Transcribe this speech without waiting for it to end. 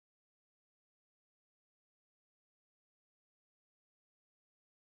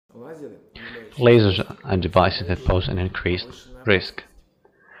Lasers are devices that pose an increased risk.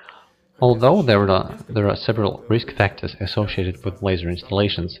 Although there are several risk factors associated with laser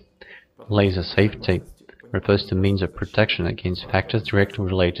installations, laser safety refers to means of protection against factors directly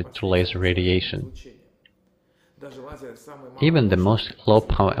related to laser radiation. Even the most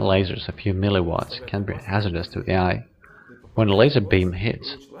low-power lasers, a few milliwatts, can be hazardous to the eye. When a laser beam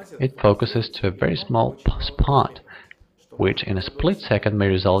hits, it focuses to a very small spot, which in a split second may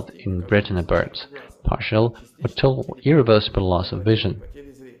result in retina burns, partial or total irreversible loss of vision.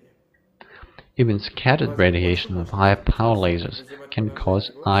 Even scattered radiation of higher power lasers can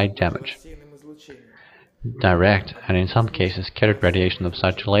cause eye damage. Direct, and in some cases scattered radiation of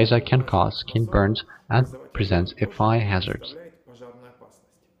such a laser can cause skin burns and presents a fire hazard.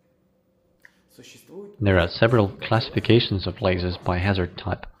 There are several classifications of lasers by hazard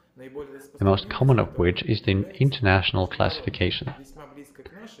type, the most common of which is the international classification,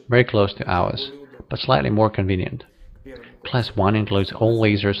 very close to ours, but slightly more convenient. Class 1 includes all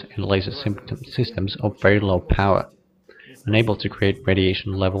lasers and laser systems of very low power, unable to create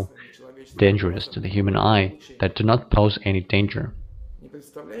radiation level dangerous to the human eye that do not pose any danger,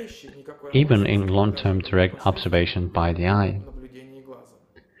 even in long-term direct observation by the eye.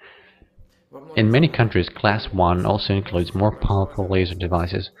 In many countries, Class 1 also includes more powerful laser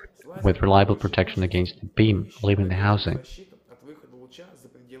devices with reliable protection against the beam leaving the housing.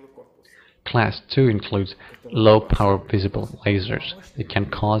 Class 2 includes low-power visible lasers that can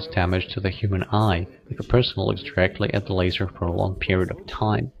cause damage to the human eye if a person looks directly at the laser for a long period of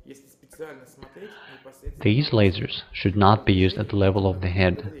time. These lasers should not be used at the level of the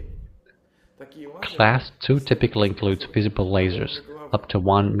head. Class 2 typically includes visible lasers up to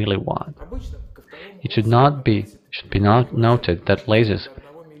 1 milliwatt. It should be noted that lasers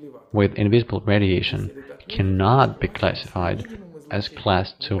with invisible radiation cannot be classified as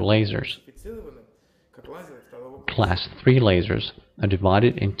Class 2 lasers. Class 3 lasers are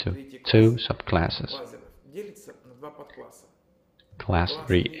divided into two subclasses. Class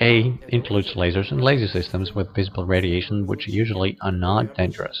 3A includes lasers and laser systems with visible radiation which usually are not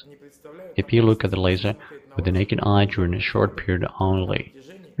dangerous if you look at the laser with the naked eye during a short period only,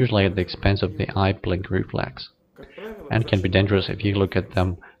 usually at the expense of the eye blink reflex, and can be dangerous if you look at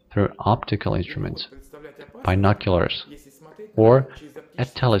them through optical instruments, binoculars, or a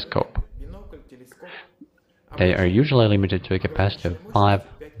telescope. They are usually limited to a capacity of 5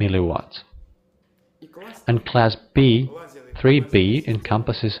 milliwatts. And Class B, 3B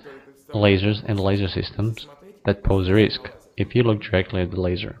encompasses lasers and laser systems that pose a risk if you look directly at the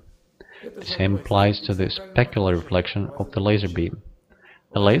laser. The same applies to the specular reflection of the laser beam.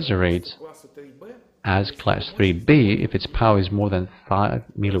 A laser rates as Class 3B if its power is more than 5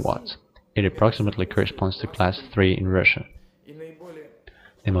 milliwatts. It approximately corresponds to Class 3 in Russia.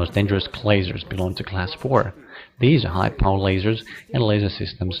 The most dangerous lasers belong to Class 4. These are high-power lasers and laser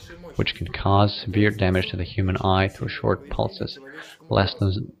systems which can cause severe damage to the human eye through short pulses, less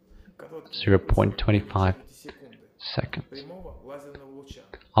than 0.25 seconds,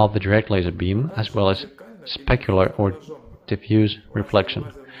 of the direct laser beam, as well as specular or diffuse reflection.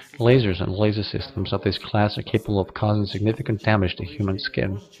 Lasers and laser systems of this class are capable of causing significant damage to human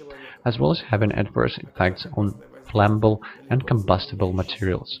skin, as well as having adverse effects on flammable and combustible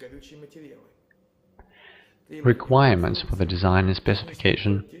materials. Requirements for the design and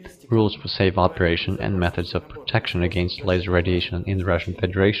specification, rules for safe operation, and methods of protection against laser radiation in the Russian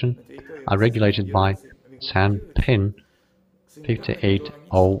Federation are regulated by SAN-PIN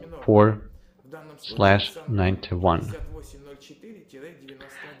 5804/91.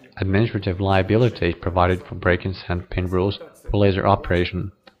 Administrative liability is provided for breaking SAN-PIN rules for laser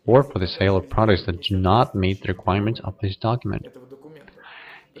operation or for the sale of products that do not meet the requirements of this document.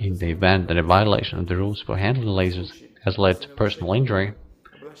 In the event that a violation of the rules for handling lasers has led to personal injury,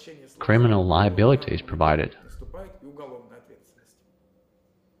 criminal liability is provided.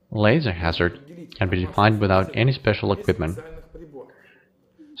 Laser hazard can be defined without any special equipment.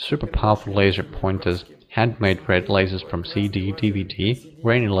 Super powerful laser pointers, handmade red lasers from CD, DVD,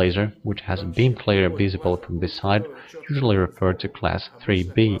 or any laser which has a beam clearly visible from this side, usually referred to Class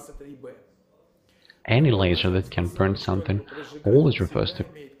 3B. Any laser that can burn something always refers to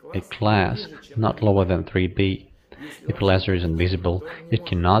a class not lower than 3B. If a laser is invisible, it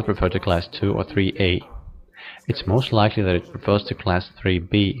cannot refer to Class 2 or 3A. It's most likely that it refers to Class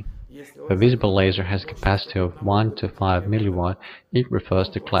 3B. If a visible laser has a capacity of 1 to 5 milliwatt, it refers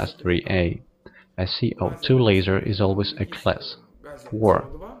to Class 3A. A CO2 laser is always a Class 4.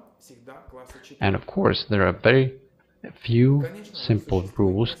 And of course, there are very A few simple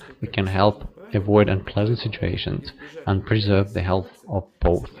rules that can help avoid unpleasant situations and preserve the health of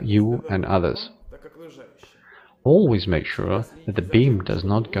both you and others. Always make sure that the beam does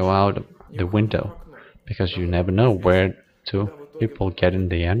not go out the window, because you never know where it will get in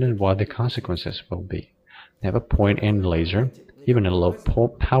the end and what the consequences will be. Never point any laser, even a low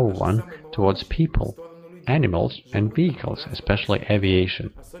power one, towards people, animals, and vehicles, especially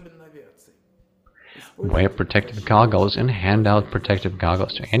aviation. Wear protective goggles and hand out protective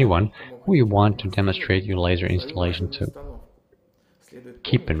goggles to anyone who you want to demonstrate your laser installation to.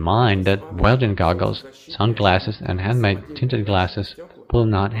 Keep in mind that welding goggles, sunglasses, and handmade tinted glasses will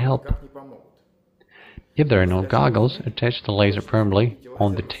not help. If there are no goggles, attach the laser firmly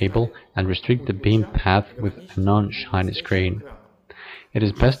on the table and restrict the beam path with a non-shiny screen. It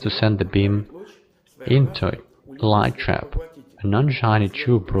is best to send the beam into a light trap, a non-shiny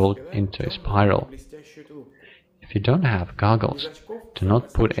tube rolled into a spiral. If you don't have goggles, do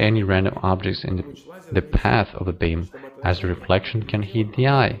not put any random objects in the path of the beam, as the reflection can hit the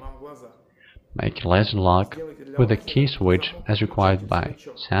eye. Make a laser lock with a key switch as required by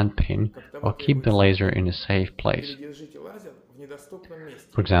sandpin, or keep the laser in a safe place.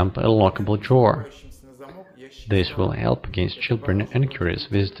 For example, a lockable drawer. This will help against children and curious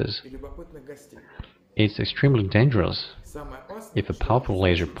visitors. It's extremely dangerous if a powerful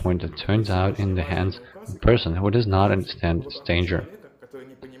laser pointer turns out in the hands of a person who does not understand its danger.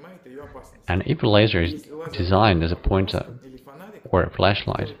 And if a laser is designed as a pointer or a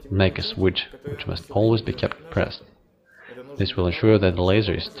flashlight, make a switch which must always be kept pressed. This will ensure that the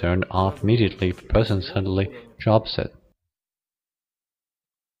laser is turned off immediately if a person suddenly drops it.